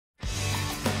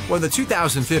When the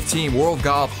 2015 World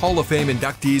Golf Hall of Fame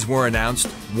inductees were announced,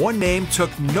 one name took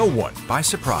no one by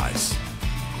surprise.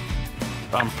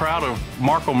 I'm proud of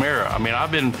Mark O'Meara. I mean,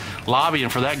 I've been lobbying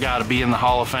for that guy to be in the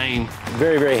Hall of Fame.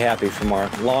 Very, very happy for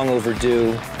Mark. Long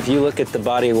overdue. If you look at the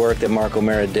body of work that Mark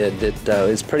O'Meara did,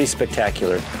 it's pretty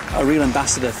spectacular. A real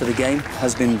ambassador for the game,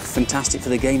 has been fantastic for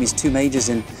the game. He's 2 majors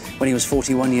in when he was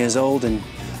 41 years old, and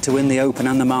to win the Open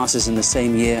and the Masters in the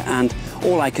same year. And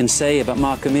all I can say about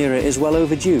Mark O'Meara is well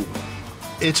overdue.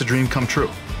 It's a dream come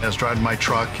true. I was driving my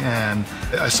truck and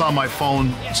I saw my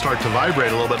phone start to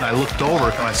vibrate a little bit, and I looked over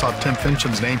and I saw Tim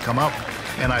Fincham's name come up,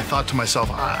 and I thought to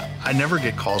myself, I never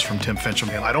get calls from Tim Fincham,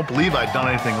 and I don't believe I'd done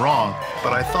anything wrong,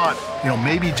 but I thought, you know,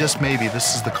 maybe, just maybe,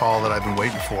 this is the call that I've been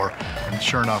waiting for. And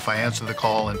sure enough, I answered the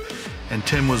call, and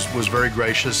Tim was very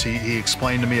gracious. He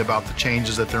explained to me about the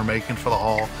changes that they're making for the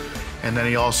Hall, and then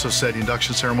he also said the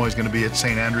induction ceremony is going to be at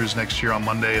St. Andrews next year on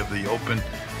Monday of the Open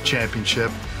Championship.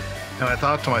 And I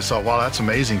thought to myself, wow, that's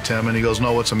amazing, Tim. And he goes,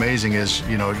 no, what's amazing is,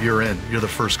 you know, you're in. You're the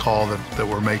first call that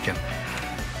we're making.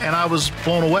 And I was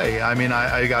blown away. I mean,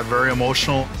 I got very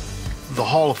emotional. The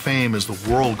Hall of Fame is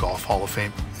the World Golf Hall of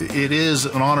Fame. It is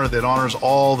an honor that honors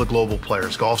all the global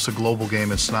players. Golf's a global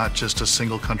game. It's not just a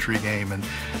single country game. And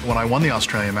when I won the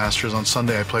Australian Masters on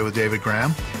Sunday, I played with David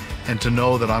Graham. And to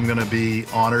know that I'm going to be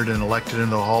honored and elected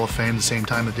into the Hall of Fame the same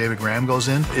time that David Graham goes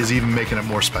in is even making it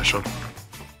more special.